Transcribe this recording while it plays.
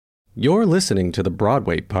You're listening to the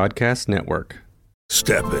Broadway Podcast Network.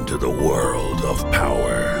 Step into the world of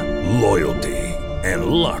power, loyalty, and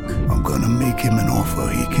luck. I'm gonna make him an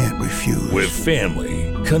offer he can't refuse. With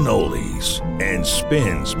family, cannolis, and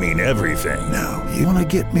spins mean everything. Now, you wanna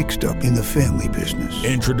get mixed up in the family business.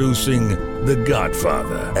 Introducing The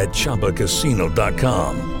Godfather at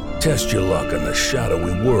ChumbaCasino.com. Test your luck in the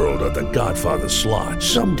shadowy world of The Godfather slot.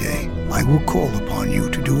 Someday, I will call upon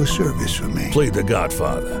you to do a service for me. Play The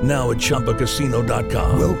Godfather, now at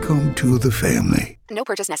ChumbaCasino.com. Welcome to the family. No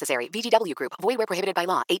purchase necessary. VGW Group. Void where prohibited by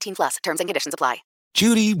law. 18 plus. Terms and conditions apply.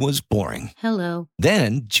 Judy was boring. Hello.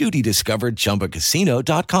 Then Judy discovered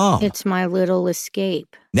ChumbaCasino.com. It's my little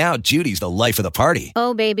escape. Now Judy's the life of the party.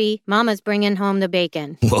 Oh, baby, mama's bringing home the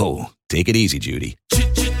bacon. Whoa, take it easy, Judy.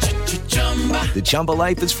 The Chumba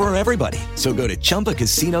life is for everybody. So go to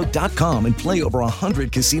ChumbaCasino.com and play over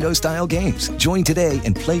 100 casino-style games. Join today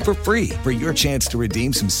and play for free for your chance to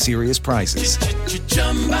redeem some serious prizes.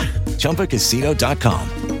 ChumbaCasino.com.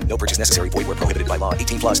 No purchase necessary. Void where prohibited by law.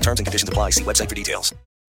 18 plus terms and conditions apply. See website for details.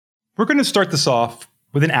 We're going to start this off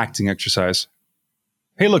with an acting exercise.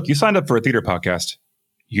 Hey, look, you signed up for a theater podcast.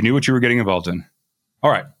 You knew what you were getting involved in.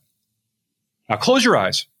 All right. Now close your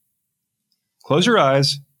eyes. Close your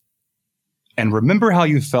eyes. And remember how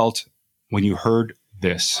you felt when you heard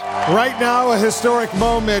this. Right now, a historic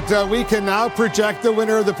moment. We can now project the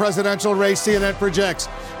winner of the presidential race. CNN projects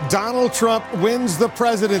Donald Trump wins the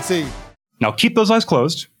presidency. Now keep those eyes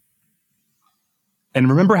closed. And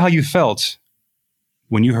remember how you felt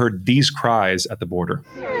when you heard these cries at the border.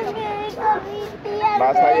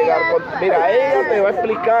 Vas a llegar con... Mira, ella te va a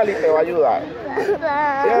explicar y te va a ayudar.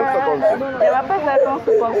 ¿Cierto, Consul? ¿Qué va a pasar con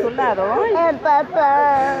su consulado hoy?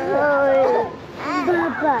 Papá.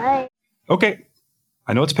 Okay.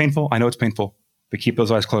 I know it's painful. But keep those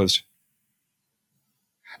eyes closed.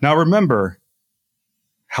 Now remember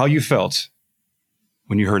how you felt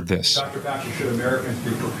when you heard this. Dr. Fauci, should Americans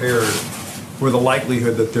be prepared for the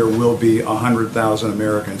likelihood that there will be 100,000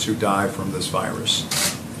 Americans who die from this virus?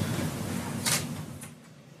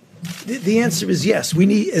 The answer is yes. We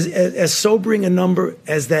need, as sobering a number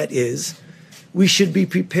as that is, we should be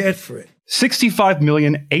prepared for it.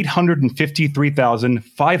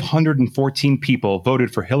 65,853,514 people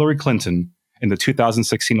voted for Hillary Clinton in the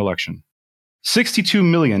 2016 election.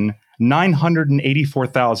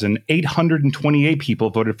 62,984,828 people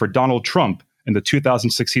voted for Donald Trump in the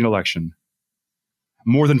 2016 election.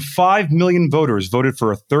 More than 5 million voters voted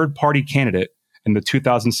for a third-party candidate in the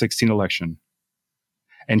 2016 election.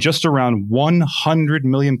 And just around 100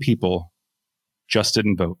 million people just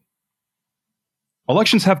didn't vote.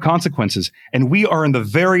 Elections have consequences, and we are in the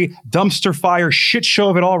very dumpster fire shit show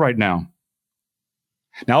of it all right now.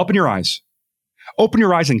 Now open your eyes. Open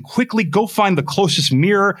your eyes and quickly go find the closest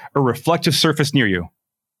mirror or reflective surface near you.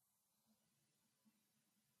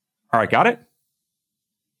 All right, got it?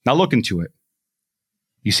 Now look into it.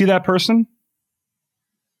 You see that person?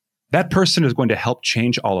 That person is going to help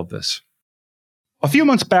change all of this. A few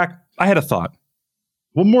months back, I had a thought.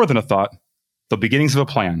 Well, more than a thought. The beginnings of a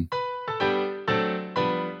plan.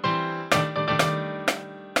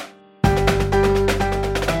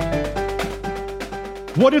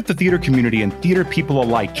 What if the theater community and theater people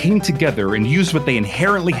alike came together and used what they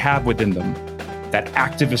inherently have within them, that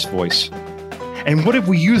activist voice? And what if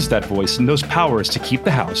we used that voice and those powers to keep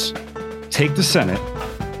the House, take the Senate,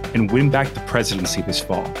 and win back the presidency this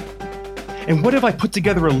fall? And what if I put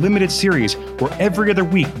together a limited series where every other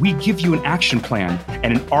week we give you an action plan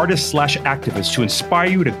and an artist/activist to inspire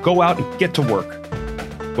you to go out and get to work?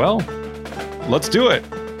 Well, let's do it.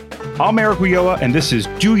 I'm Eric Ulloa, and this is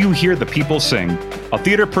Do You Hear the People Sing? A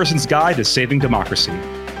theater person's guide to saving democracy.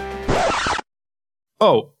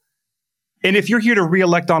 Oh, and if you're here to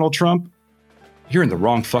re-elect Donald Trump, you're in the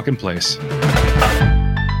wrong fucking place.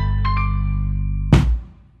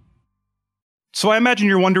 So I imagine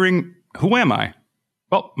you're wondering, who am I?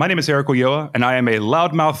 Well, my name is Eric Ulloa, and I am a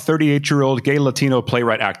loudmouth 38-year-old gay Latino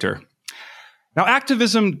playwright actor. Now,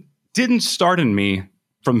 activism didn't start in me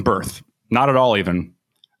from birth. Not at all, even.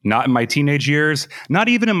 Not in my teenage years, not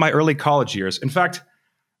even in my early college years. In fact,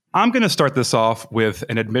 I'm going to start this off with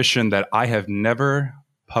an admission that I have never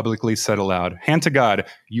publicly said aloud. Hand to God,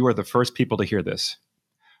 you are the first people to hear this.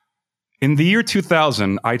 In the year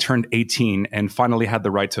 2000, I turned 18 and finally had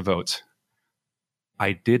the right to vote.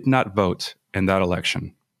 I did not vote in that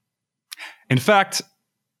election. In fact,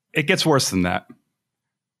 it gets worse than that.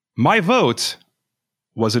 My vote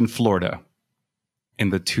was in Florida in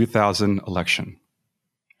the 2000 election,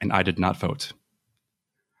 and I did not vote.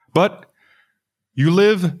 But you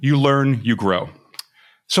live, you learn, you grow.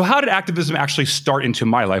 So how did activism actually start into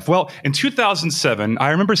my life? Well, in 2007,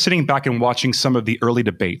 I remember sitting back and watching some of the early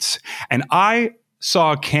debates, and I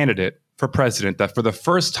saw a candidate for president that for the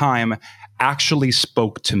first time actually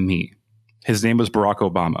spoke to me. His name was Barack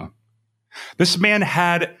Obama. This man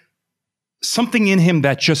had something in him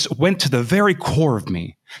that just went to the very core of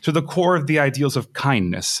me, to the core of the ideals of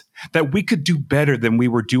kindness, that we could do better than we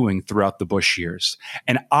were doing throughout the Bush years.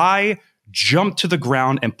 And I jumped to the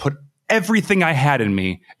ground and put everything I had in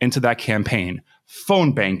me into that campaign,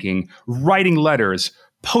 phone banking, writing letters,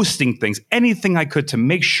 posting things, anything I could to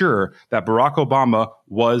make sure that Barack Obama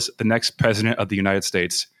was the next president of the United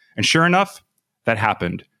States. And sure enough, that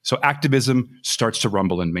happened. So activism starts to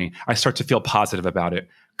rumble in me. I start to feel positive about it.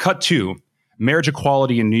 Cut to marriage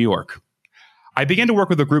equality in New York. I began to work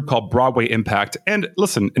with a group called Broadway Impact. And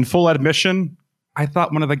listen, in full admission, I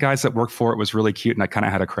thought one of the guys that worked for it was really cute and I kind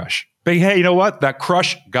of had a crush. But hey, you know what? That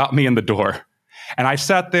crush got me in the door. And I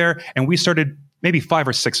sat there and we started, maybe 5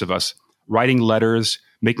 or 6 of us, writing letters,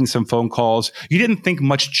 making some phone calls. You didn't think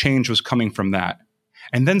much change was coming from that.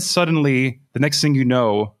 And then suddenly, the next thing you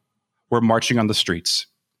know, we're marching on the streets.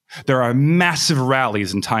 There are massive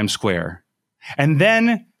rallies in Times Square. And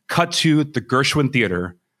then cut to the Gershwin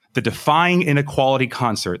Theater, the Defying Inequality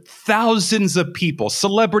concert. Thousands of people,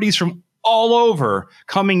 celebrities from all over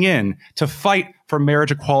coming in to fight for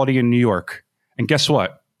marriage equality in New York. And guess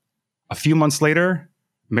what? A few months later,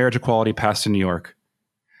 marriage equality passed in New York.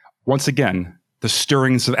 Once again, the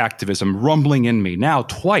stirrings of activism rumbling in me. Now,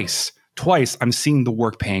 twice, I'm seeing the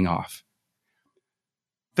work paying off.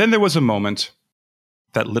 Then there was a moment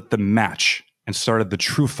that lit the match and started the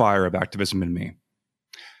true fire of activism in me.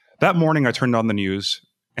 That morning, I turned on the news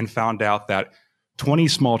and found out that 20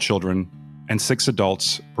 small children and 6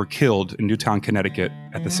 adults were killed in Newtown, Connecticut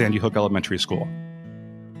at the Sandy Hook Elementary School.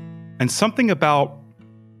 And something about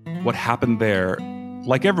what happened there,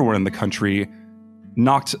 like everyone in the country,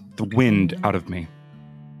 knocked the wind out of me.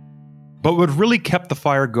 But what really kept the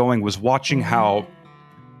fire going was watching how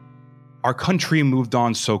our country moved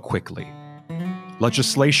on so quickly.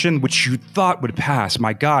 Legislation which you thought would pass,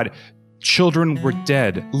 my God, children were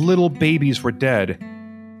dead, little babies were dead.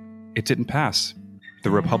 It didn't pass. The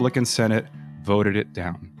Republican Senate voted it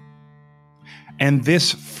down. And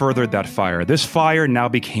this furthered that fire. This fire now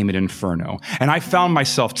became an inferno. And I found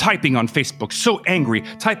myself typing on Facebook, so angry,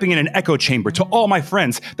 typing in an echo chamber to all my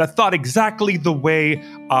friends that thought exactly the way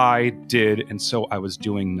I did. And so I was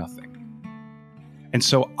doing nothing. And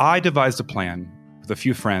so I devised a plan with a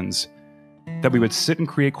few friends that we would sit and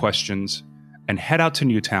create questions and head out to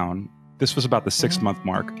Newtown. This was about the 6-month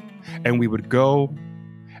mark. And we would go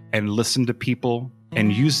and listen to people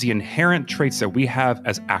and use the inherent traits that we have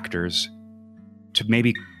as actors to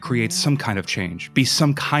maybe create some kind of change, be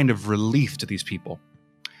some kind of relief to these people.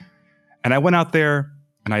 And I went out there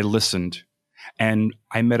and I listened and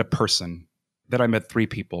I met a person. Then I met 3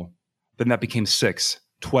 people. Then that became 6,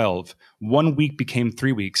 12. 1 week became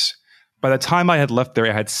 3 weeks. By the time I had left there,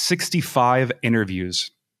 I had 65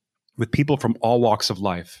 interviews with people from all walks of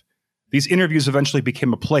life. These interviews eventually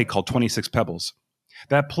became a play called 26 Pebbles.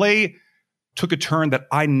 That play took a turn that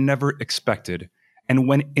I never expected and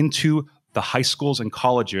went into the high schools and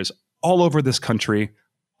colleges all over this country,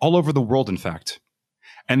 all over the world, in fact.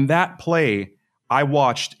 And that play, I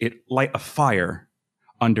watched it light a fire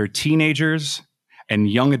under teenagers and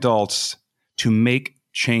young adults to make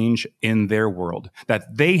change in their world,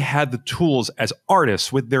 that they had the tools as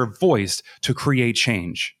artists with their voice to create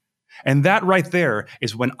change. And that right there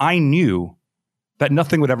is when I knew that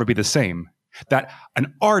nothing would ever be the same, that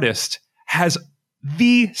an artist has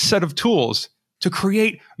the set of tools to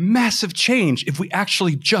create massive change if we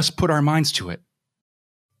actually just put our minds to it.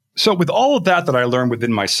 So with all of that I learned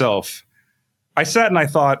within myself, I sat and I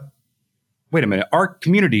thought, wait a minute, our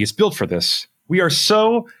community is built for this. We are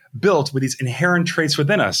so built with these inherent traits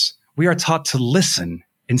within us. We are taught to listen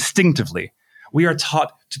instinctively. We are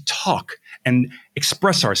taught to talk and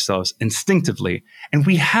express ourselves instinctively. And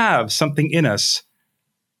we have something in us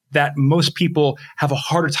that most people have a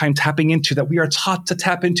harder time tapping into, that we are taught to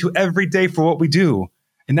tap into every day for what we do.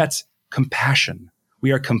 And that's compassion.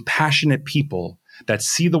 We are compassionate people that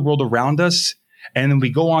see the world around us, and then we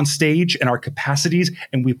go on stage in our capacities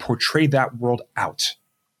and we portray that world out.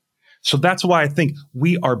 So that's why I think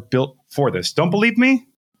we are built for this. Don't believe me?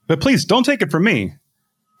 But please don't take it from me.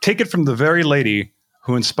 Take it from the very lady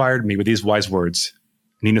who inspired me with these wise words,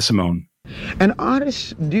 Nina Simone. An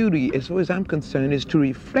artist's duty, as far as I'm concerned, is to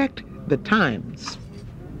reflect the times.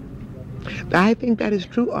 I think that is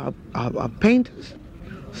true of painters,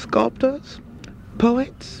 sculptors,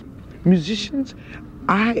 poets, musicians.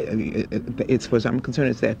 As far as I'm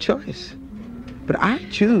concerned, it's their choice. But I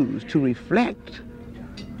choose to reflect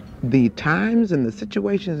the times and the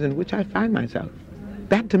situations in which I find myself.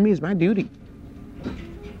 That to me is my duty.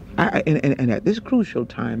 And at this crucial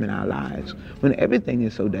time in our lives, when everything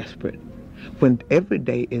is so desperate, when every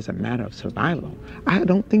day is a matter of survival, I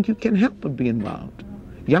don't think you can help but be involved.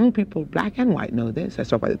 Young people, black and white, know this.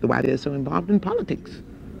 That's why they're so involved in politics.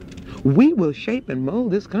 We will shape and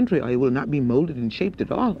mold this country, or it will not be molded and shaped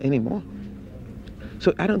at all anymore.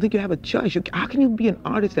 So I don't think you have a choice. How can you be an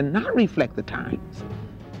artist and not reflect the times?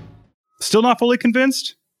 Still not fully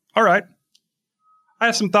convinced? All right. I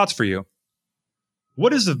have some thoughts for you.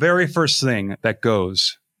 What is the very first thing that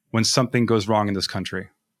goes when something goes wrong in this country?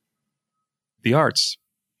 The arts,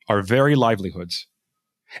 our very livelihoods.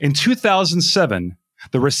 In 2007,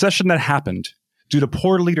 the recession that happened due to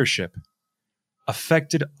poor leadership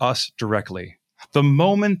affected us directly. The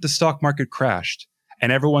moment the stock market crashed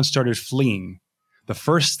and everyone started fleeing, the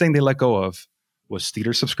first thing they let go of was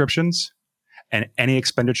theater subscriptions and any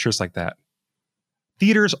expenditures like that.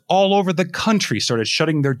 Theaters all over the country started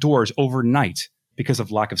shutting their doors overnight because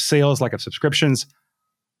of lack of sales, lack of subscriptions,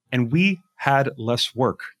 and we had less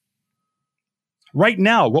work. Right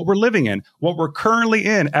now, what we're living in, what we're currently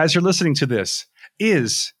in as you're listening to this,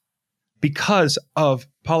 is because of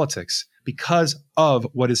politics, because of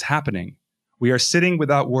what is happening. We are sitting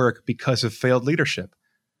without work because of failed leadership.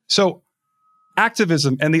 So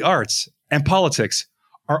activism and the arts and politics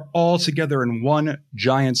are all together in one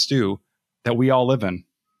giant stew that we all live in.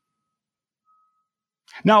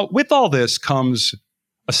 Now, with all this comes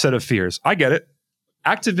a set of fears. I get it.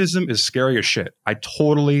 Activism is scary as shit. I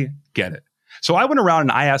totally get it. So I went around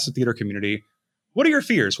and I asked the theater community, what are your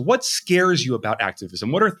fears? What scares you about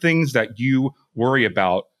activism? What are things that you worry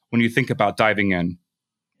about when you think about diving in?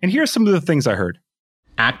 And here's some of the things I heard.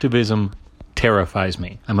 Activism terrifies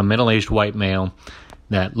me. I'm a middle-aged white male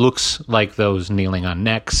that looks like those kneeling on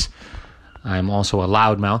necks. I'm also a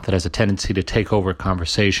loudmouth that has a tendency to take over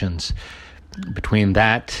conversations. Between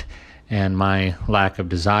that and my lack of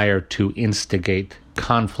desire to instigate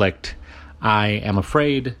conflict, I am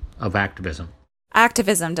afraid of activism.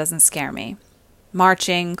 Activism doesn't scare me.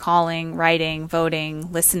 Marching, calling, writing,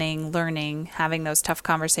 voting, listening, learning, having those tough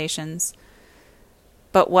conversations.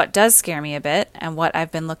 But what does scare me a bit, and what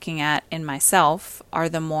I've been looking at in myself, are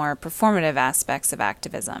the more performative aspects of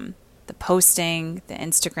activism. The posting, the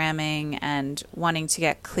Instagramming, and wanting to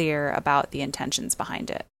get clear about the intentions behind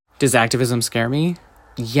it. Does activism scare me?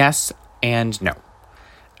 Yes and no.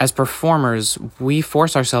 As performers, we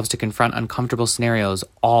force ourselves to confront uncomfortable scenarios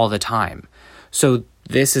all the time. So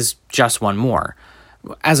this is just one more.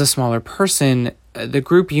 As a smaller person, the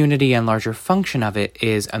group unity and larger function of it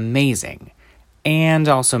is amazing, and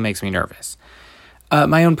also makes me nervous.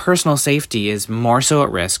 My own personal safety is more so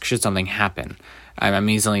at risk should something happen. I'm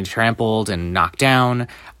easily trampled and knocked down.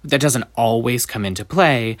 That doesn't always come into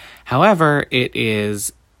play. However, it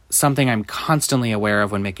is something I'm constantly aware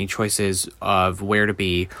of when making choices of where to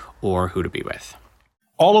be or who to be with.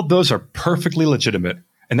 All of those are perfectly legitimate,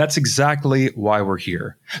 and that's exactly why we're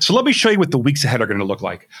here. So let me show you what the weeks ahead are going to look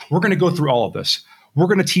like. We're going to go through all of this. We're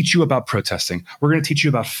going to teach you about protesting. We're going to teach you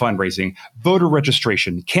about fundraising, voter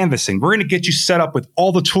registration, canvassing. We're going to get you set up with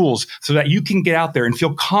all the tools so that you can get out there and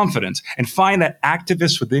feel confident and find that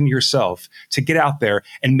activist within yourself to get out there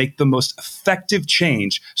and make the most effective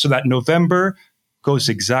change so that November goes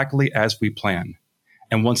exactly as we plan.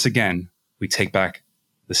 And once again, we take back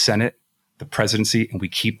the Senate, the presidency, and we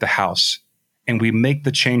keep the House. And we make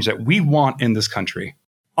the change that we want in this country.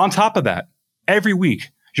 On top of that, every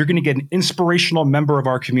week, you're going to get an inspirational member of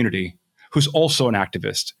our community who's also an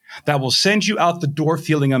activist that will send you out the door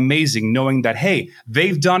feeling amazing, knowing that, hey,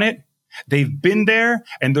 they've done it, they've been there,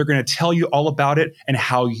 and they're going to tell you all about it and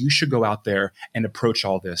how you should go out there and approach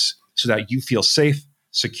all this so that you feel safe,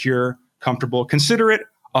 secure, comfortable. Consider it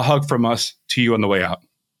a hug from us to you on the way out.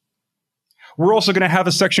 We're also going to have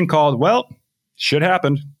a section called, well, shit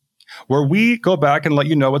happened, where we go back and let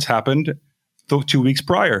you know what's happened 2 weeks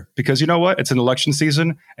prior. Because you know what? It's an election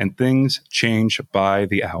season and things change by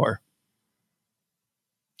the hour.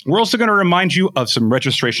 We're also going to remind you of some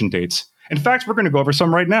registration dates. In fact, we're going to go over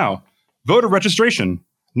some right now. Voter registration.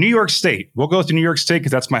 New York State. We'll go to New York State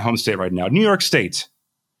because that's my home state right now. New York State.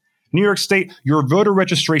 New York State, your voter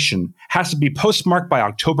registration has to be postmarked by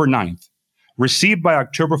October 9th, received by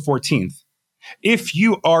October 14th. If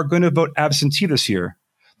you are going to vote absentee this year,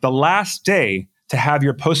 the last day to have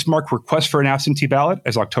your postmark request for an absentee ballot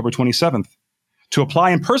is October 27th. To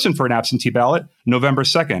apply in person for an absentee ballot, November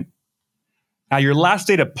 2nd. Now, your last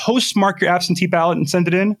day to postmark your absentee ballot and send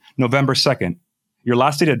it in, November 2nd. Your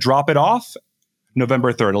last day to drop it off,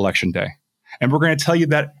 November 3rd, Election Day. And we're going to tell you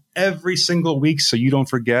that every single week so you don't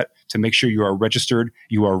forget to make sure you are registered,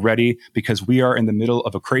 you are ready, because we are in the middle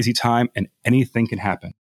of a crazy time and anything can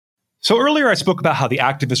happen. So earlier I spoke about how the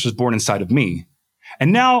activist was born inside of me.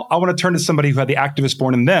 And now I want to turn to somebody who had the activist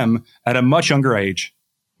born in them at a much younger age.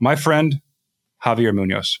 My friend, Javier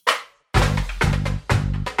Munoz.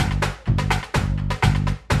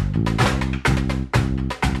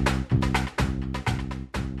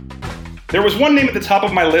 There was one name at the top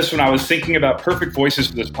of my list when I was thinking about perfect voices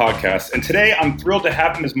for this podcast, and today I'm thrilled to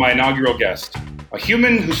have him as my inaugural guest. A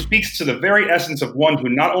human who speaks to the very essence of one who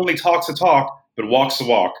not only talks the talk, but walks the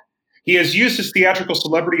walk. He has used his theatrical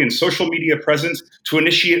celebrity and social media presence to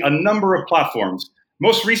initiate a number of platforms,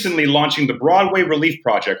 most recently launching the Broadway Relief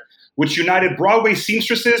Project, which united Broadway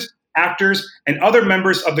seamstresses, actors, and other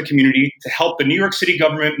members of the community to help the New York City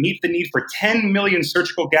government meet the need for 10 million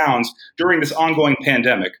surgical gowns during this ongoing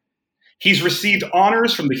pandemic. He's received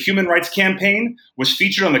honors from the Human Rights Campaign, was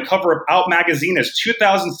featured on the cover of Out magazine as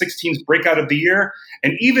 2016's Breakout of the Year,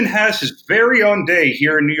 and even has his very own day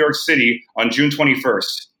here in New York City on June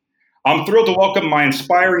 21st. I'm thrilled to welcome my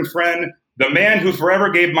inspiring friend, the man who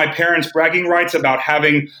forever gave my parents bragging rights about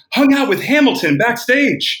having hung out with Hamilton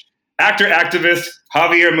backstage, actor-activist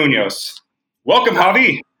Javier Munoz. Welcome,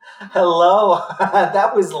 Javi. Hello.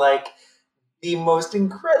 That was like the most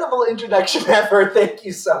incredible introduction ever. Thank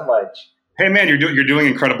you so much. Hey man, you're doing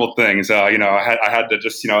incredible things. I had to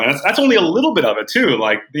just, and that's only a little bit of it too.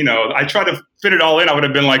 Like, I tried to fit it all in. I would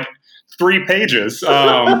have been like 3 pages.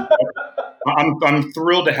 I'm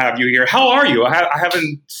thrilled to have you here. How are you? I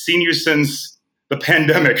haven't seen you since the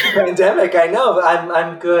pandemic. I know.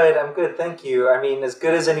 I'm good. I'm good. Thank you. I mean, as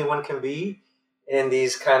good as anyone can be in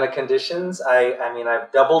these kind of conditions. I mean,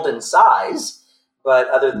 I've doubled in size, but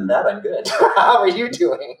other than that, I'm good. How are you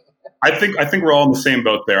doing? I think we're all in the same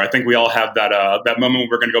boat there. I think we all have that moment when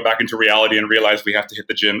we're going to go back into reality and realize we have to hit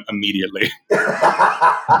the gym immediately.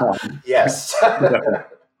 Yes.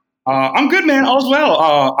 I'm good, man. All's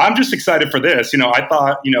well. I'm just excited for this. I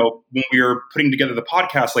thought, when we were putting together the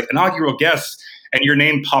podcast, like inaugural guests, and your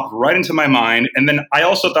name popped right into my mind. And then I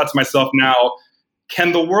also thought to myself, now,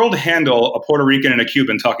 can the world handle a Puerto Rican and a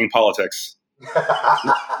Cuban talking politics?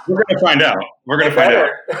 We're going to find out.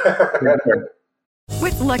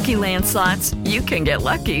 With Lucky Land Slots, you can get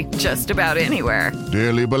lucky just about anywhere.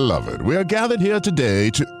 Dearly beloved, we are gathered here today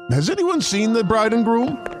to... Has anyone seen the bride and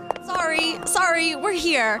groom? Sorry, we're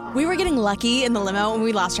here. We were getting lucky in the limo and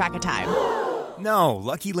we lost track of time. No,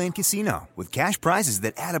 Lucky Land Casino, with cash prizes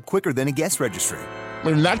that add up quicker than a guest registry.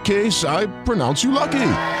 In that case, I pronounce you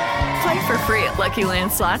lucky. Play for free at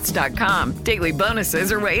LuckyLandSlots.com. Daily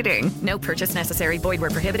bonuses are waiting. No purchase necessary. Void where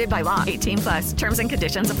prohibited by law. 18+. Terms and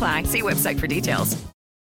conditions apply. See website for details.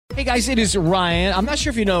 Hey guys, it is Ryan. I'm not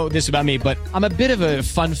sure if you know this about me, but I'm a bit of a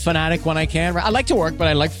fun fanatic when I can. I like to work, but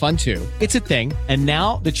I like fun too. It's a thing. And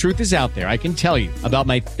now the truth is out there. I can tell you about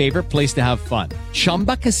my favorite place to have fun.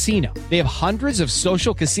 Chumba Casino. They have hundreds of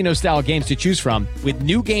social casino style games to choose from with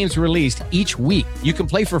new games released each week. You can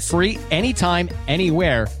play for free anytime,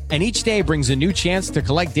 anywhere. And each day brings a new chance to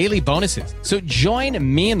collect daily bonuses. So join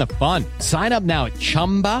me in the fun. Sign up now at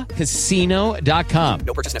ChumbaCasino.com.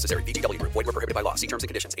 No purchase necessary. VGW Group. Void where prohibited by law. See terms and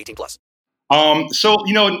conditions. 18+. So,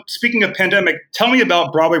 speaking of pandemic, tell me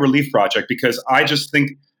about Broadway Relief Project, because I just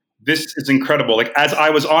think this is incredible. Like, as I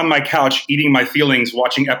was on my couch eating my feelings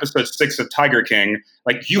watching episode 6 of Tiger King,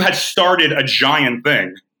 like, you had started a giant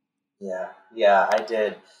thing. Yeah, I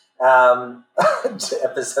did.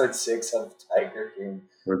 Episode 6 of Tiger King.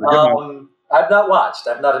 I've not watched.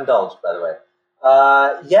 I've not indulged, by the way.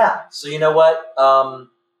 So you know what?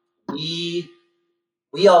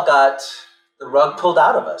 We all got the rug pulled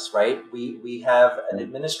out of us, right? We have an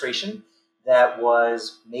administration that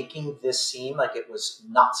was making this seem like it was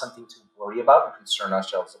not something to worry about and concern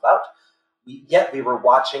ourselves about. Yet we were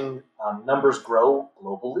watching numbers grow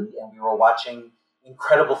globally, and we were watching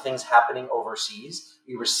incredible things happening overseas.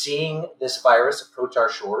 We were seeing this virus approach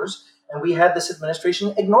our shores, and we had this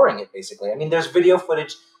administration ignoring it, basically. I mean, there's video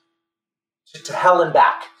footage to hell and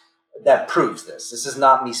back that proves this. This is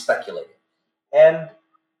not me speculating. And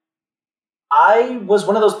I was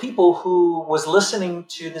one of those people who was listening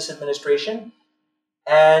to this administration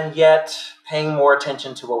and yet paying more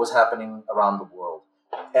attention to what was happening around the world.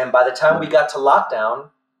 And by the time we got to lockdown,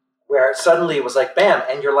 where suddenly it was like, bam,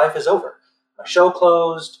 and your life is over. My show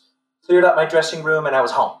closed, cleared out my dressing room, and I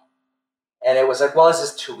was home. And it was like, well, is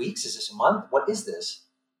this 2 weeks? Is this a month? What is this?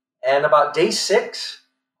 And about day 6,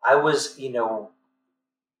 I was,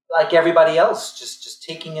 like everybody else, just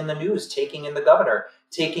taking in the news, taking in the governor,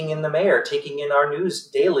 taking in the mayor, taking in our news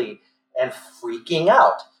daily, and freaking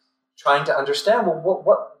out, trying to understand,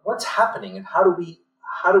 well, what's happening, and how do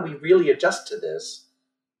how do we really adjust to this?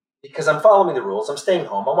 Because I'm following the rules. I'm staying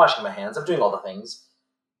home. I'm washing my hands. I'm doing all the things.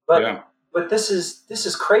 But this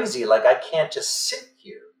is crazy. Like, I can't just sit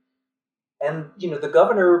here. And, the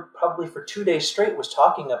governor probably for 2 days straight was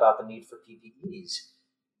talking about the need for PPEs.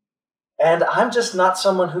 And I'm just not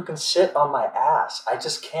someone who can sit on my ass. I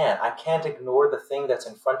just can't. I can't ignore the thing that's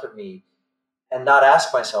in front of me and not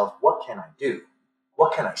ask myself, what can I do?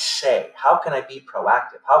 What can I say? How can I be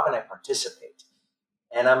proactive? How can I participate?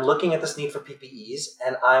 And I'm looking at this need for PPEs,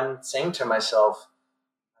 and I'm saying to myself,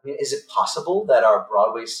 is it possible that our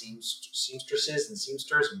Broadway seamstresses and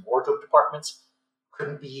seamsters and wardrobe departments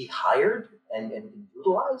couldn't be hired and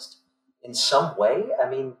utilized in some way?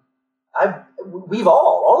 We've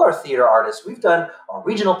all our theater artists, we've done our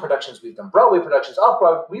regional productions, we've done Broadway productions,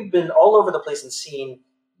 off-Broadway, we've been all over the place and seen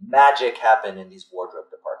magic happen in these wardrobe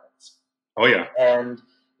departments. Oh yeah. And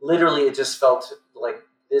literally it just felt like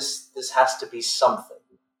this has to be something.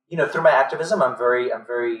 Through my activism, I'm very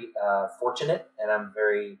fortunate, and I'm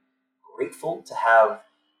very grateful to have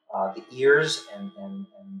the ears and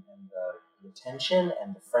the attention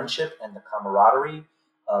and the friendship and the camaraderie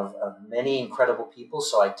of many incredible people.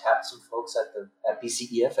 So I tapped some folks at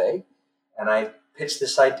BCEFA, and I pitched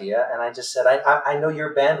this idea, and I just said, I know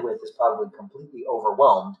your bandwidth is probably completely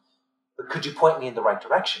overwhelmed, but could you point me in the right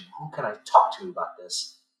direction? Who can I talk to about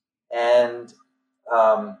this? And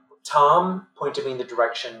Tom pointed me in the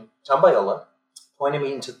direction, Tom Biola pointed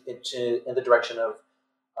me in the direction of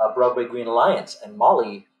Broadway Green Alliance and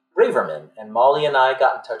Molly Braverman. And Molly and I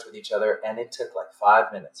got in touch with each other, and it took like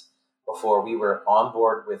 5 minutes before we were on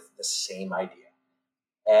board with the same idea.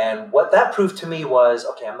 And what that proved to me was,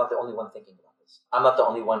 okay, I'm not the only one thinking about this. I'm not the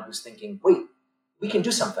only one who's thinking, wait, we can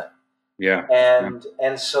do something. Yeah.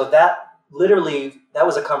 And so that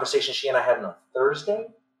was a conversation she and I had on a Thursday.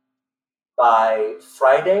 By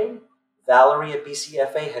Friday, Valerie at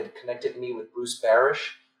BCFA had connected me with Bruce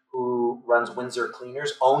Barish, who runs Windsor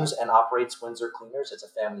Cleaners, owns and operates Windsor Cleaners. It's a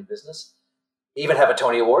family business. They even have a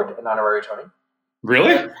Tony Award, an honorary Tony.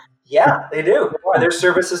 Really? Yeah, they do. Their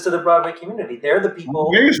services to the Broadway community. They're the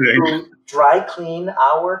people who dry clean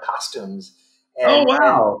our costumes. And,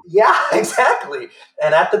 wow. Yeah, exactly.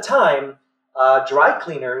 And at the time, dry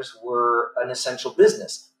cleaners were an essential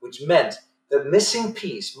business, which meant the missing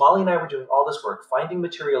piece. Molly and I were doing all this work, finding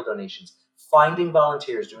material donations, finding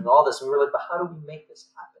volunteers, doing all this. And we were like, but how do we make this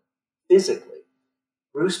happen physically?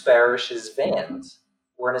 Bruce Barish's vans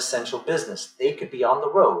were an essential business. They could be on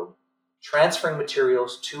the road, transferring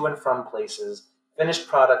materials to and from places, finished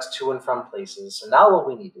products to and from places. So now what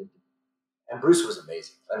we needed, and Bruce was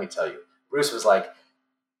amazing, let me tell you. Bruce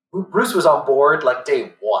was on board like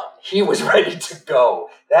day one. He was ready to go.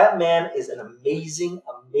 That man is an amazing,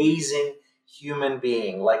 amazing human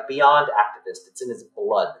being, like beyond activist. It's in his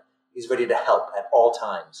blood. He's ready to help at all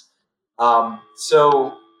times.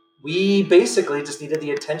 So we basically just needed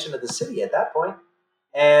the attention of the city at that point.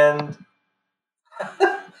 And,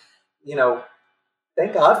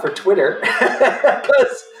 thank God for Twitter.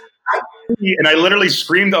 Because I literally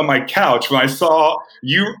screamed on my couch when I saw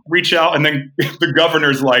you reach out, and then the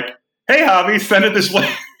governor's like, hey, Javi, send it this way.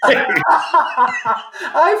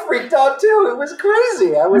 I freaked out too. It was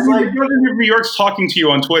crazy. I was like, the governor of New York's talking to you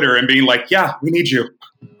on Twitter and being like, yeah, we need you.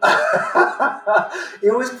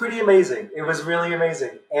 It was pretty amazing. It was really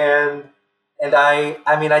amazing. And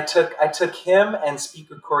I took him and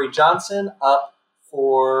Speaker Corey Johnson up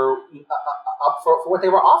for what they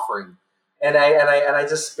were offering. And I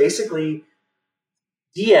just basically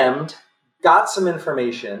DM'd, got some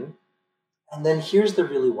information, and then here's the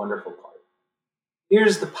really wonderful part.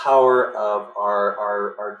 Here's the power of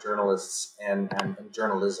our journalists and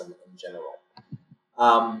journalism in general.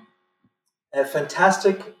 A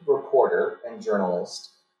fantastic reporter and journalist,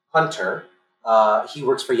 Hunter, he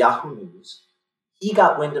works for Yahoo News. He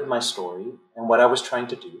got wind of my story and what I was trying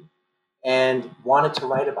to do and wanted to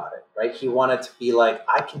write about it, right? He wanted to be like,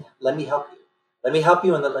 let me help you. Let me help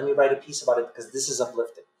you, and then let me write a piece about it because this is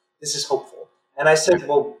uplifting. This is hopeful. And I said,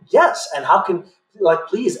 well, yes. And how can,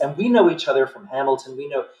 please. And we know each other from Hamilton. We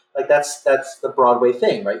know, that's the Broadway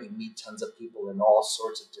thing, right? You meet tons of people in all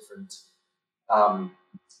sorts of different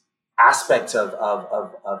aspects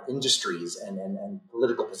of industries and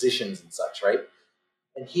political positions and such, right?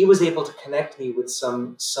 And he was able to connect me with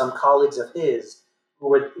some colleagues of his who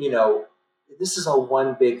were, this is all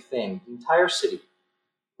one big thing. The entire city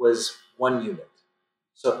was one unit.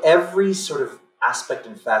 So every sort of aspect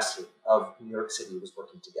and facet of New York City was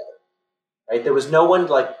working together, right? There was no one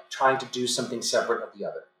trying to do something separate of the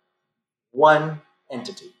other. One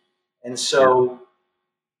entity. And so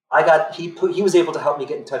he was able to help me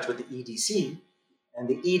get in touch with the EDC, And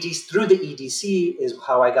the through the EDC is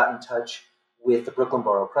how I got in touch with the Brooklyn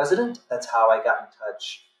Borough President. That's how I got in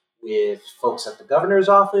touch with folks at the governor's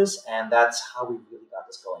office, and that's how we really got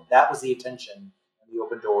this going. That was the attention and the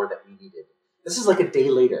open door that we needed. This is like a day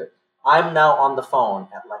later. I'm now on the phone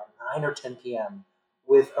at like 9 or 10 p.m.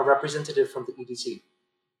 with a representative from the EDC.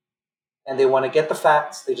 And they want to get the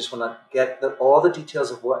facts. They just want to get all the details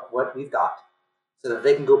of what we've got so that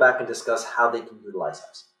they can go back and discuss how they can utilize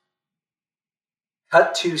us.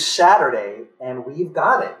 Cut to Saturday, and we've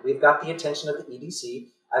got it. We've got the attention of the EDC.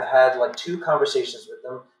 I've had like 2 conversations with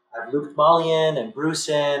them. I've looped Molly in and Bruce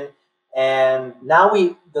in. And now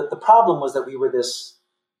the problem was that we were this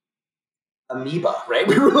amoeba, right?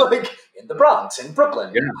 We were like in the Bronx, in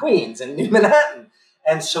Brooklyn, in Queens, and in Manhattan.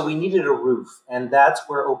 And so we needed a roof. And that's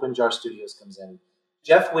where Open Jar Studios comes in.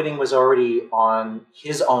 Jeff Whitting was already on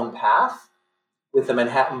his own path with the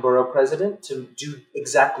Manhattan Borough President to do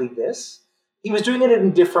exactly this. He was doing it in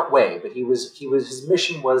a different way, but his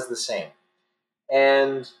mission was the same.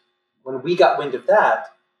 And when we got wind of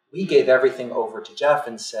that, we gave everything over to Jeff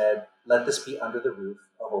and said, let this be under the roof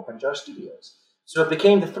of Open Jar Studios. So it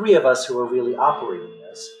became the 3 of us who were really operating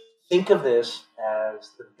this. Think of this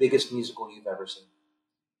as the biggest musical you've ever seen.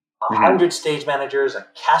 100 stage managers, a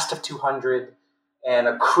cast of 200, and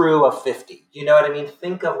a crew of 50. You know what I mean?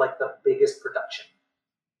 Think of like the biggest production.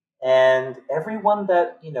 And everyone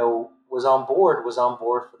that, was on board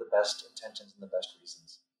for the best intentions and the best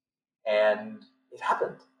reasons. And it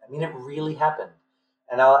happened. I mean, it really happened.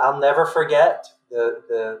 And I'll never forget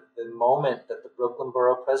the moment that the Brooklyn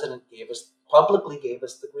Borough President publicly gave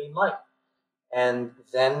us the green light. And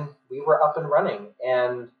then we were up and running.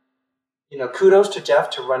 And, kudos to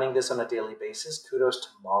Jeff for running this on a daily basis. Kudos to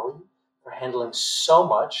Molly for handling so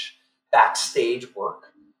much backstage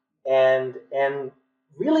work. And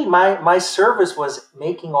really my service was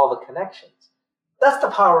making all the connections. That's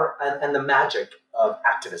the power and the magic of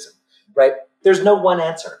activism, right? There's no one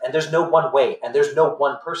answer, and there's no one way, and there's no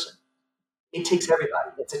one person. It takes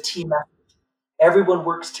everybody. It's a team effort. Everyone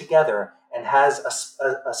works together and has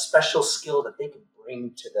a special skill that they can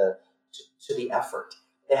bring to the effort.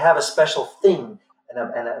 They have a special thing and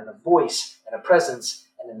a voice and a presence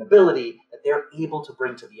and an ability that they're able to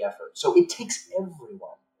bring to the effort. So it takes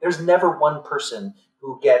everyone. There's never one person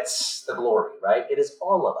who gets the glory, right? It is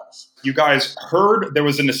all of us. You guys heard there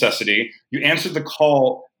was a necessity. You answered the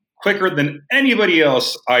call quicker than anybody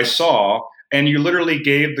else I saw. And you literally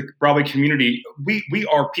gave the Broadway community, we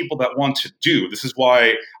are people that want to do. This is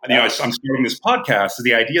why I'm starting this podcast, is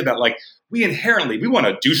the idea that like we want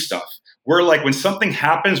to do stuff. We're like, when something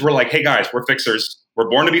happens, we're like, hey guys, we're fixers. We're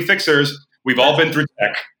born to be fixers. We've all been through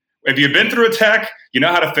tech. If you've been through a tech, you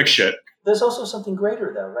know how to fix shit. There's also something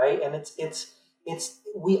greater though, right? And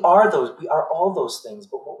we are all those things,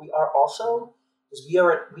 but what we are also is we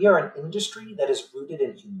are an industry that is rooted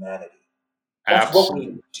in humanity. That's Absolutely.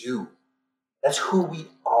 What we do. That's who we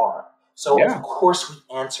are. So Of course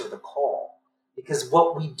we answer the call, because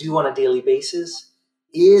what we do on a daily basis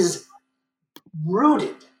is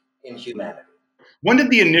rooted in humanity. When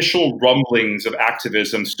did the initial rumblings of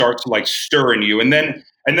activism start to like stir in you? And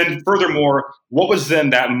then furthermore, what was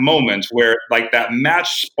then that moment where like that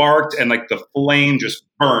match sparked and like the flame just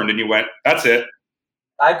burned and you went, that's it?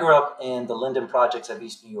 I grew up in the Linden Projects of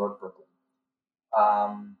East New York, Brooklyn.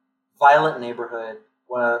 Violent neighborhood,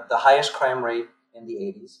 one of the highest crime rate in the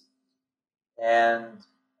 80s, and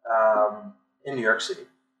in New York City.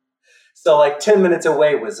 So like 10 minutes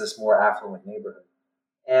away was this more affluent neighborhood.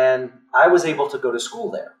 And I was able to go to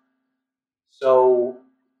school there. So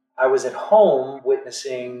I was at home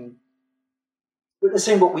witnessing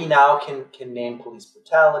what we now can name police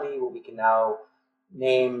brutality, what we can now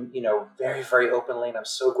name, very, very openly, and I'm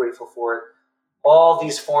so grateful for it, all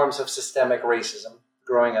these forms of systemic racism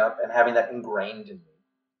growing up and having that ingrained in me.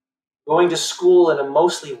 Going to school in a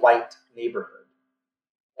mostly white neighborhood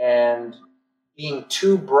and being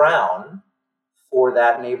too brown for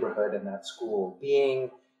that neighborhood and that school,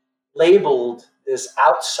 being labeled this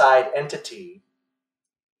outside entity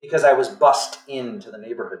because I was bussed into the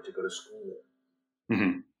neighborhood to go to school there.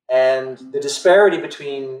 Mm-hmm. And the disparity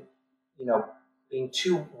between, being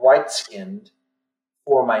too white-skinned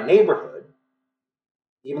for my neighborhood,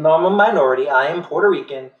 even though I'm a minority, I am Puerto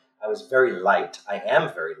Rican, I was very light. I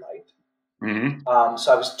am very light. Mm-hmm.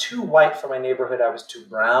 So I was too white for my neighborhood. I was too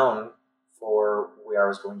brown for where I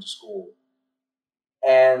was going to school.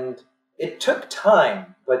 And it took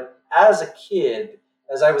time, but as a kid,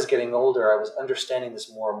 as I was getting older, I was understanding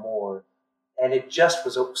this more and more. And it just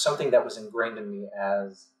was something that was ingrained in me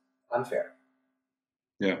as unfair.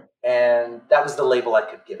 Yeah. And that was the label I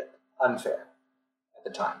could give it, unfair, at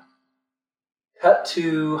the time. cut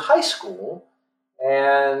to high school,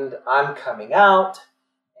 and I'm coming out,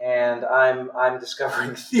 and I'm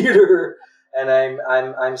discovering theater, and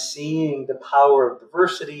I'm seeing the power of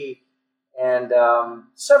diversity, and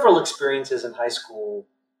several experiences in high school.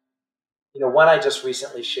 One I just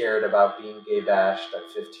recently shared about being gay bashed at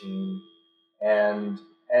 15, and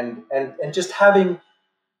just having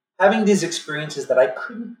these experiences that I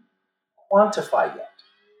couldn't quantify yet,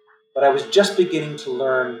 but I was just beginning to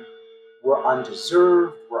learn were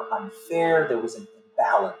undeserved, were unfair. There was an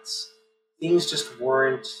imbalance. Things just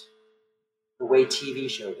weren't the way TV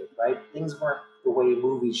showed it, right? Things weren't the way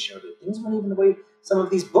movies showed it. Things weren't even the way some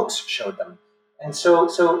of these books showed them. And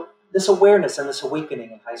so this awareness and this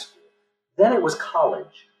awakening in high school. Then it was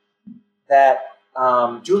college that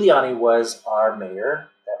Giuliani was our mayor,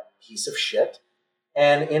 that piece of shit.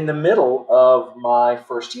 And in the middle of my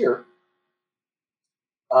first year,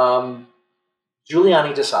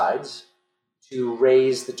 Giuliani decides to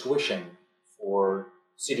raise the tuition for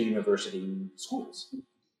City University schools.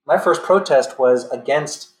 My first protest was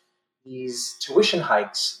against these tuition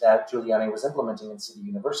hikes that Giuliani was implementing in City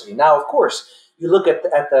University. Now, of course, you look at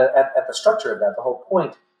the structure of that, the whole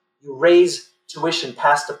point. You raise tuition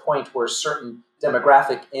past a point where a certain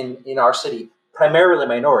demographic in our city, primarily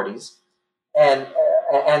minorities, and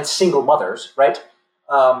single mothers, right,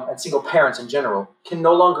 and single parents in general, can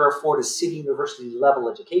no longer afford a City University level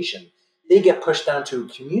education. They get pushed down to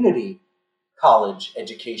community college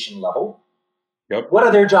education level. Yep. What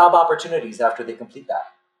are their job opportunities after they complete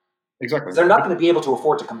that? Exactly. They're not going to be able to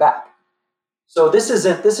afford to come back. So this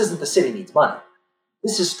isn't the city needs money.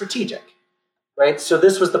 This is strategic, right? So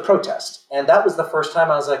this was the protest, and that was the first time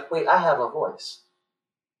I was like, wait, I have a voice.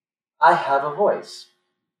 I have a voice.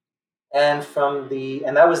 And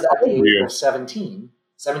that was at the age of 17,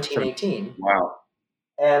 18. Wow.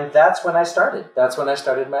 And that's when I started. That's when I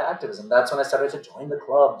started my activism. That's when I started to join the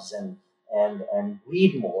clubs and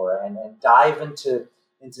read more and dive into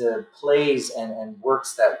plays and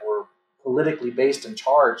works that were politically based and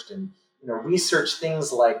charged, and research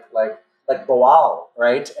things like Boal,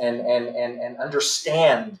 right? And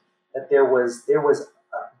understand that there was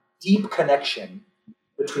a deep connection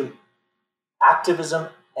between activism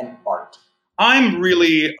and art. I'm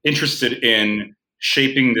really interested in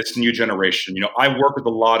shaping this new generation. I work with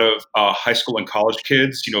a lot of high school and college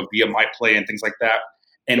kids, via my play and things like that.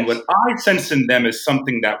 And what I sense in them is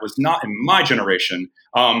something that was not in my generation.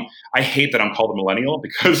 I hate that I'm called a millennial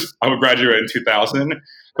because I would graduate in 2000.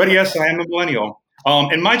 But yes, I am a millennial.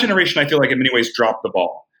 In my generation, I feel like in many ways dropped the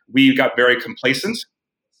ball. We got very complacent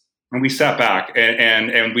and we sat back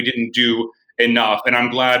and we didn't do enough. And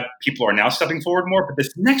I'm glad people are now stepping forward more. But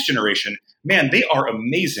this next generation, man, they are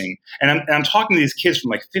amazing. And I'm talking to these kids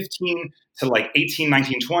from like 15 to like 18,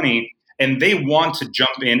 19, 20. And they want to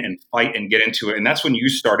jump in and fight and get into it. And that's when you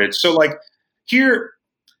started. So like here,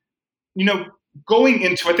 going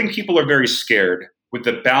into, I think people are very scared with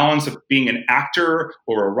the balance of being an actor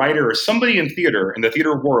or a writer or somebody in the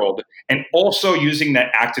theater world, and also using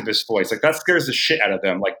that activist voice. Like that scares the shit out of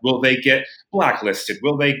them. Like, will they get blacklisted?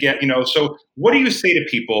 Will they get, so what do you say to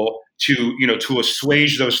people to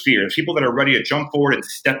assuage those fears? People that are ready to jump forward and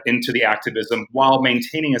step into the activism while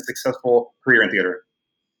maintaining a successful career in theater.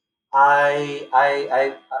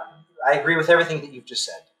 I agree with everything that you've just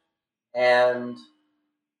said. And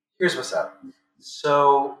here's what's up.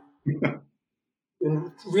 So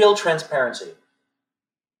in real transparency,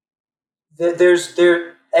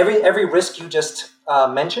 every risk you just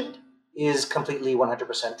mentioned is completely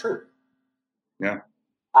 100% true. Yeah.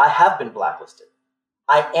 I have been blacklisted.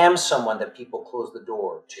 I am someone that people close the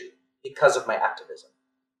door to because of my activism.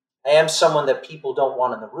 I am someone that people don't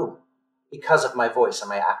want in the room because of my voice and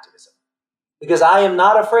my activism. Because I am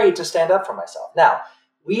not afraid to stand up for myself. Now,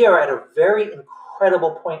 we are at a very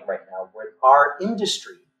incredible point right now where our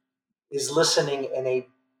industry is listening in an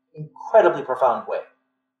incredibly profound way.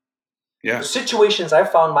 Yeah. The situations I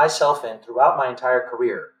found myself in throughout my entire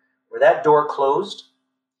career, where that door closed,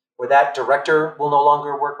 where that director will no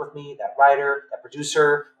longer work with me, that writer, that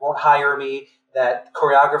producer won't hire me, that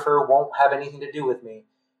choreographer won't have anything to do with me.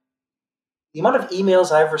 The amount of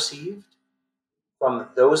emails I've received from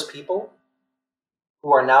those people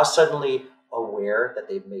who are now suddenly aware that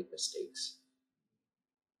they've made mistakes,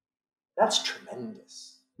 that's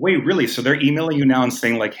tremendous. Wait, really? So they're emailing you now and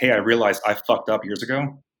saying like, hey, I realized I fucked up years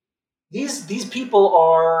ago? These people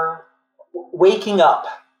are waking up.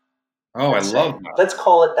 Oh, I love that. Let's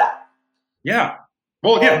call it that. Yeah.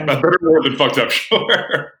 Well, yeah, that's better word than fucked up,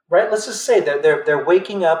 sure. Right? Let's just say they're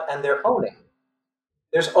waking up and they're owning.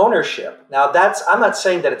 There's ownership. Now I'm not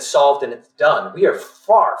saying that it's solved and it's done. We are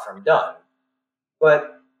far from done.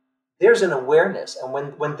 But there's an awareness. And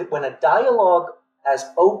when a dialogue as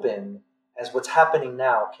open as what's happening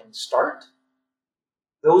now can start,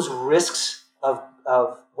 those risks of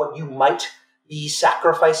what you might be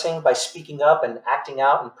sacrificing by speaking up and acting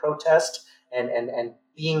out and protest and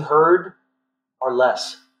being heard are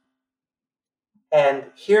less. And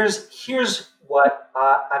here's what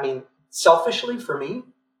I mean, selfishly for me,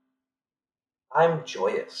 I'm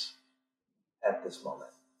joyous at this moment.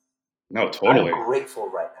 No, totally. I'm grateful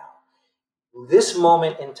right now. This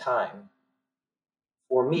moment in time,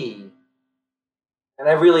 for me, and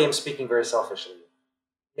I really am speaking very selfishly,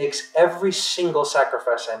 makes every single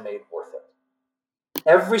sacrifice I made worth it.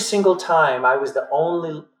 Every single time I was the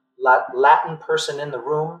only Latin person in the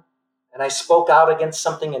room, and I spoke out against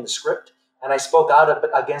something in the script, and I spoke out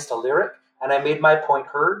against a lyric, and I made my point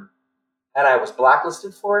heard, and I was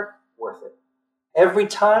blacklisted for it, worth it. Every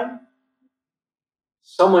time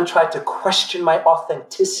someone tried to question my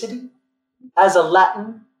authenticity as a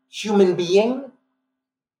Latin human being,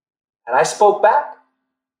 and I spoke back,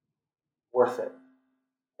 worth it.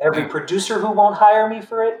 Every producer who won't hire me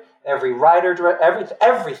for it, every writer, director,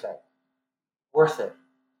 everything, worth it.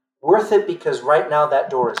 Worth it because right now that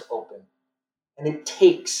door is open. And it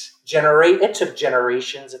took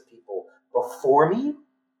generations of people before me,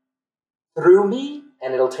 through me,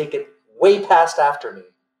 and it'll take it way past after me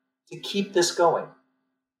to keep this going.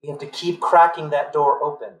 We have to keep cracking that door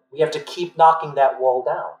open. We have to keep knocking that wall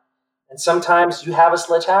down. And sometimes you have a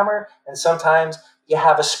sledgehammer, and sometimes you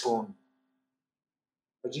have a spoon.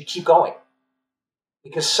 But you keep going.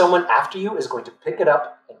 Because someone after you is going to pick it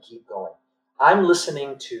up and keep going. I'm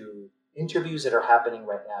listening to interviews that are happening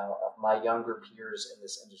right now of my younger peers in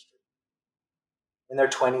this industry, in their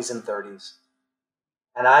 20s and 30s.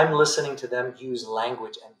 And I'm listening to them use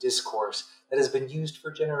language and discourse that has been used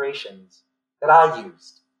for generations, that I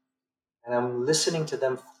used. And I'm listening to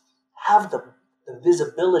them have the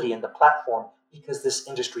visibility and the platform because this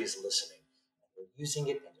industry is listening. They're using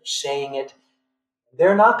it and they're saying it.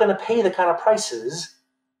 They're not going to pay the kind of prices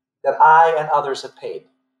that I and others have paid.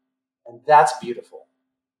 And that's beautiful.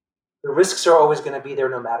 The risks are always going to be there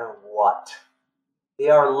no matter what. They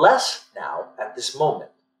are less now at this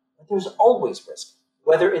moment, but there's always risk.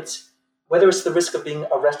 Whether it's the risk of being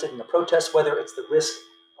arrested in a protest, whether it's the risk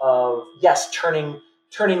of, yes, turning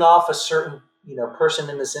off a certain person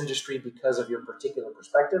in this industry because of your particular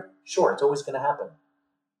perspective, sure, it's always going to happen.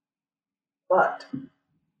 But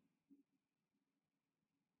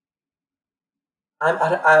I'm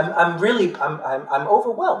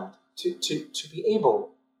overwhelmed to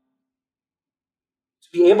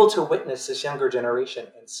be able to witness this younger generation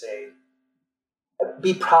and say,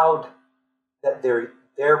 be proud that they're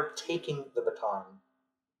taking the baton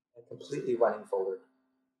and completely running forward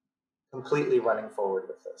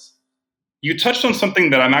with this. You touched on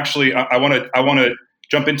something that I'm actually I want to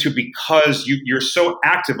jump into because you're so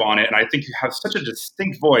active on it, and I think you have such a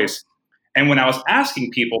distinct voice. And when I was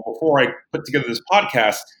asking people before I put together this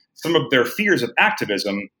podcast some of their fears of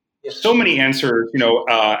activism, so many answers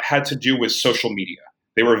had to do with social media.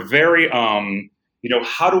 They were very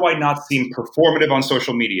how do I not seem performative on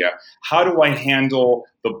social media? How do I handle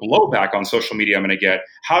the blowback on social media I'm going to get?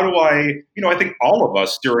 How do I think all of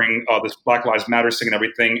us during this Black Lives Matter thing and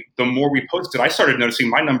everything, the more we posted, I started noticing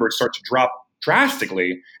my numbers start to drop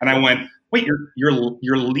drastically. And I went, wait,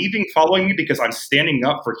 you're leaving following me because I'm standing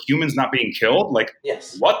up for humans not being killed? Like,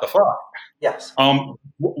 yes. What the fuck? Yes.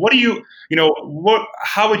 What do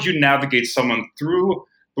how would you navigate someone through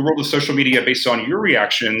the world of social media based on your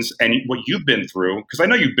reactions and what you've been through? Because I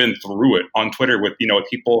know you've been through it on Twitter with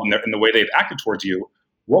people and the way they've acted towards you.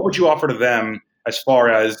 What would you offer to them as far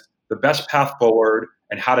as the best path forward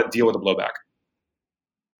and how to deal with the blowback?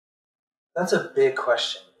 That's a big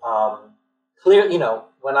question. Clearly,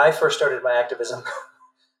 when I first started my activism,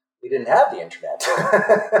 we didn't have the internet.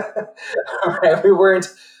 Right? We weren't,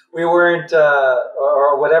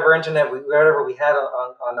 or whatever whatever we had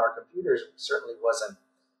on our computers certainly wasn't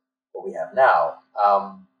what we have now.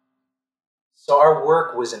 So our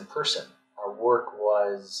work was in person. Our work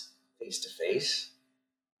was face to face.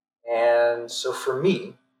 And so for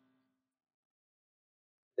me,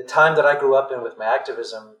 the time that I grew up in with my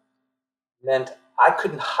activism meant I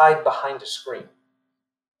couldn't hide behind a screen, a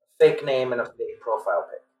fake name and a fake profile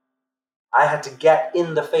pic. I had to get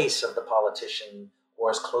in the face of the politician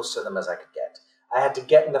or as close to them as I could get. I had to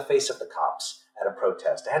get in the face of the cops at a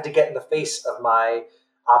protest. I had to get in the face of my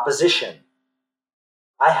opposition.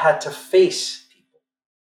 I had to face people.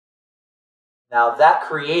 Now that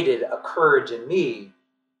created a courage in me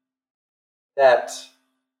that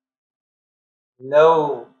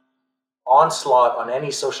no onslaught on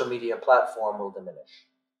any social media platform will diminish.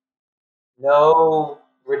 No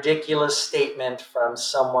ridiculous statement from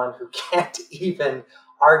someone who can't even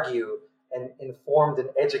argue an informed and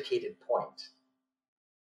educated point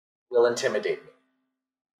will intimidate me.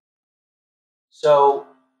 So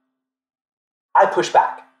I push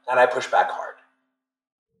back, and I push back hard.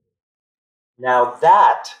 Now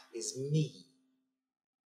that is me.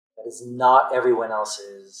 That is not everyone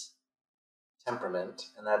else's temperament,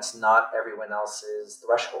 and that's not everyone else's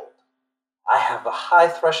threshold. I have a high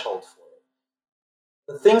threshold for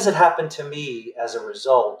it. The things that happened to me as a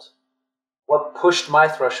result, what pushed my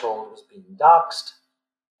threshold was being doxxed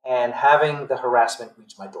and having the harassment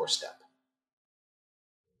reach my doorstep.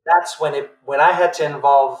 That's when I had to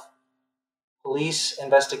involve police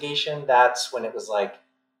investigation, that's when it was like,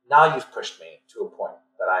 now you've pushed me to a point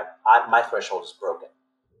that my threshold is broken.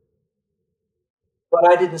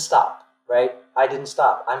 But I didn't stop, right? I didn't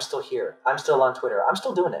stop. I'm still here. I'm still on Twitter. I'm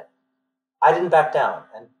still doing it. I didn't back down.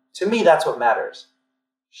 And to me, that's what matters.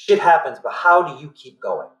 Shit happens, but how do you keep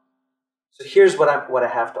going? So here's what I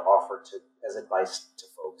have to offer as advice to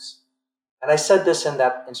folks. And I said this in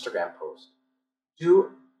that Instagram post.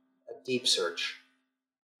 Do a deep search.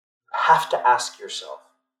 You have to ask yourself,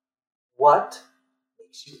 what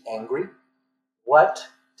makes you angry? What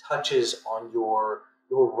touches on your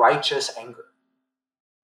righteous anger?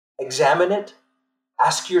 Examine it,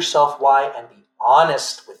 ask yourself why, and be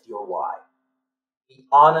honest with your why. Be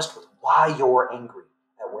honest with why you're angry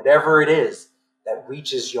at whatever it is that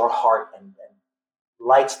reaches your heart and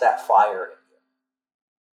lights that fire in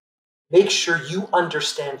you. Make sure you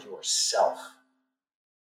understand yourself.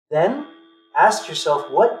 Then ask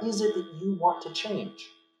yourself, what is it that you want to change?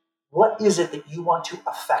 What is it that you want to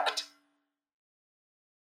affect?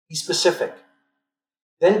 Be specific.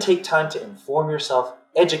 Then take time to inform yourself,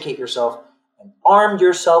 educate yourself, and arm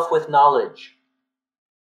yourself with knowledge.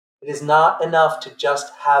 It is not enough to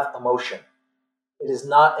just have emotion. It is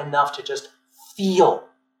not enough to just feel.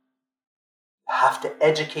 You have to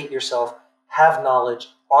educate yourself, have knowledge,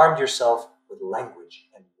 arm yourself with language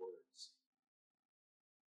and words.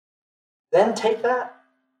 Then take that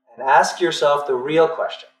and ask yourself the real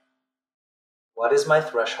question. What is my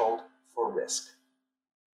threshold for risk?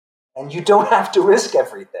 And you don't have to risk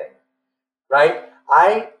everything, right?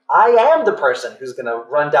 I am the person who's going to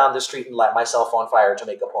run down the street and light myself on fire to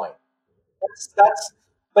make a point.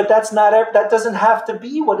 But that doesn't have to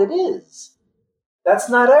be what it is. That's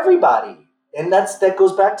not everybody. And that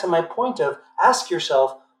goes back to my point of ask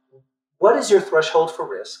yourself, what is your threshold for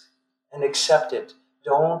risk? And accept it.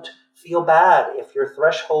 Don't feel bad if your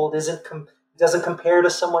threshold doesn't compare to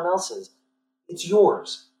someone else's. It's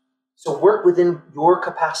yours. So work within your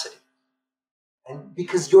capacity. And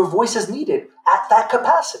because your voice is needed at that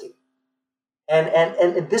capacity.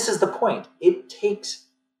 And this is the point. It takes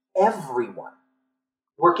everyone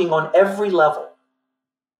working on every level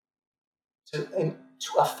to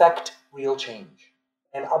affect real change.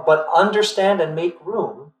 But understand and make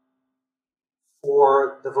room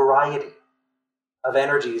for the variety of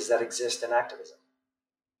energies that exist in activism.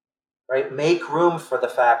 Right? Make room for the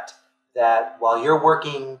fact that while you're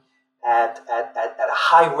working at a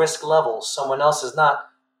high risk level, someone else is not,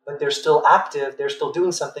 but they're still active, they're still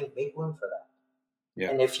doing something, make room for that. Yeah.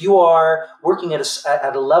 And if you are working at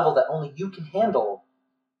a level that only you can handle,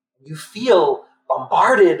 you feel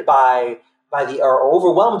bombarded by or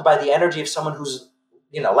overwhelmed by the energy of someone who's,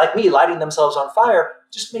 like me, lighting themselves on fire,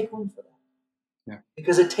 just make room for that. Yeah.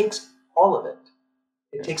 Because it takes all of it.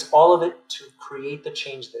 It takes all of it to create the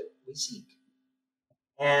change that we seek.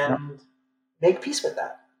 And make peace with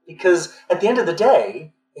that. Because at the end of the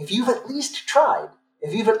day, if you've at least tried,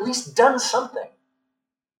 if you've at least done something,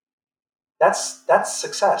 that's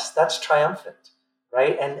success. That's triumphant,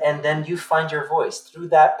 right? And then you find your voice. Through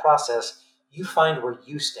that process, you find where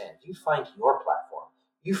you stand. You find your platform.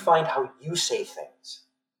 You find how you say things.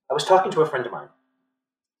 I was talking to a friend of mine.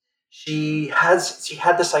 She had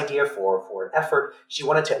this idea for an effort. She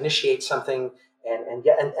wanted to initiate something,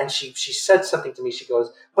 and she said something to me. She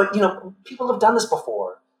goes, but people have done this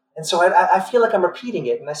before. And so I feel like I'm repeating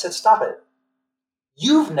it. And I said, stop it.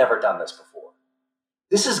 You've never done this before.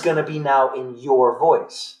 This is going to be now in your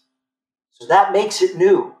voice. So that makes it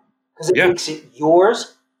new because it makes it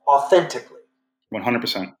yours authentically.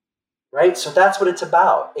 100%. Right? So that's what it's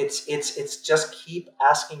about. It's just keep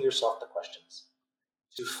asking yourself the questions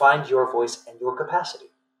to find your voice and your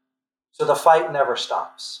capacity. So the fight never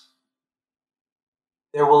stops.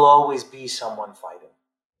 There will always be someone fighting.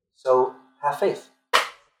 So have faith.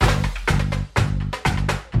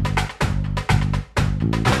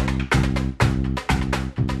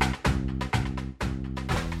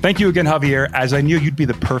 Thank you again, Javier, as I knew you'd be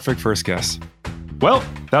the perfect first guest. Well,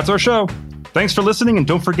 that's our show. Thanks for listening, and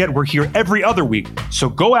don't forget we're here every other week. So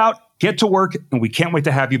go out, get to work, and we can't wait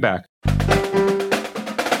to have you back.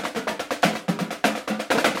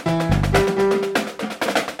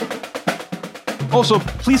 Also,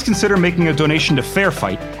 please consider making a donation to Fair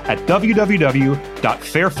Fight at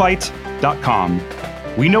www.fairfight.com.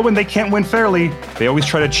 We know when they can't win fairly, they always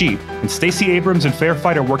try to cheat, and Stacey Abrams and Fair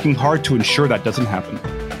Fight are working hard to ensure that doesn't happen.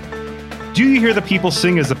 Do You Hear the People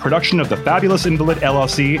Sing is a production of the Fabulous Invalid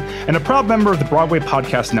LLC and a proud member of the Broadway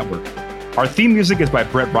Podcast Network. Our theme music is by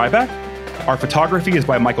Brett Ryback, our photography is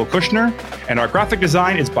by Michael Kushner, and our graphic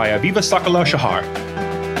design is by Aviva Sakala Shahar.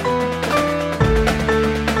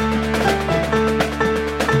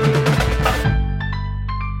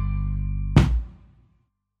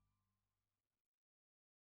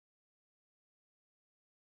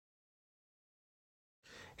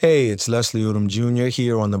 Hey, it's Leslie Odom Jr.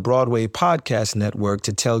 here on the Broadway Podcast Network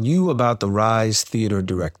to tell you about the Rise Theater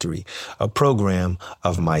Directory, a program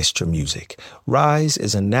of Maestra Music. Rise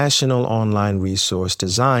is a national online resource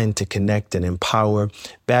designed to connect and empower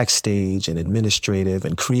backstage and administrative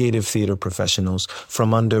and creative theater professionals from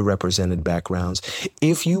underrepresented backgrounds.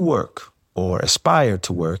 If you work or aspire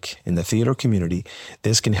to work in the theater community,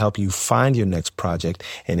 this can help you find your next project.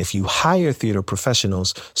 And if you hire theater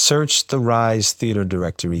professionals, search the Rise Theater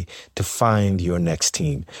Directory to find your next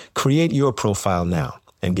team. Create your profile now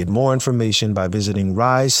and get more information by visiting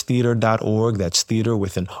risetheater.org. That's theater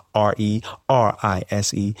with an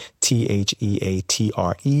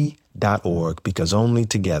RERISETHEATRE.org, because only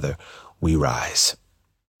together we rise.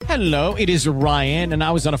 Hello, it is Ryan, and I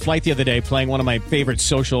was on a flight the other day playing one of my favorite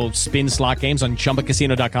social spin slot games on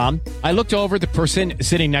ChumbaCasino.com. I looked over at the person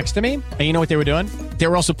sitting next to me, and you know what they were doing? They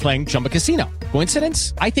were also playing Chumba Casino.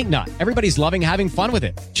 Coincidence? I think not. Everybody's loving having fun with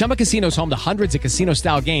it. Chumba Casino is home to hundreds of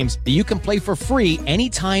casino-style games that you can play for free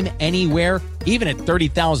anytime, anywhere, even at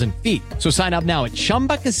 30,000 feet. So sign up now at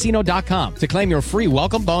ChumbaCasino.com to claim your free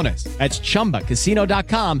welcome bonus. That's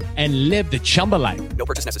ChumbaCasino.com and live the Chumba life. No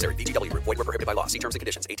purchase necessary. VGW Group. Void where prohibited by law. See terms and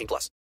conditions. 18+.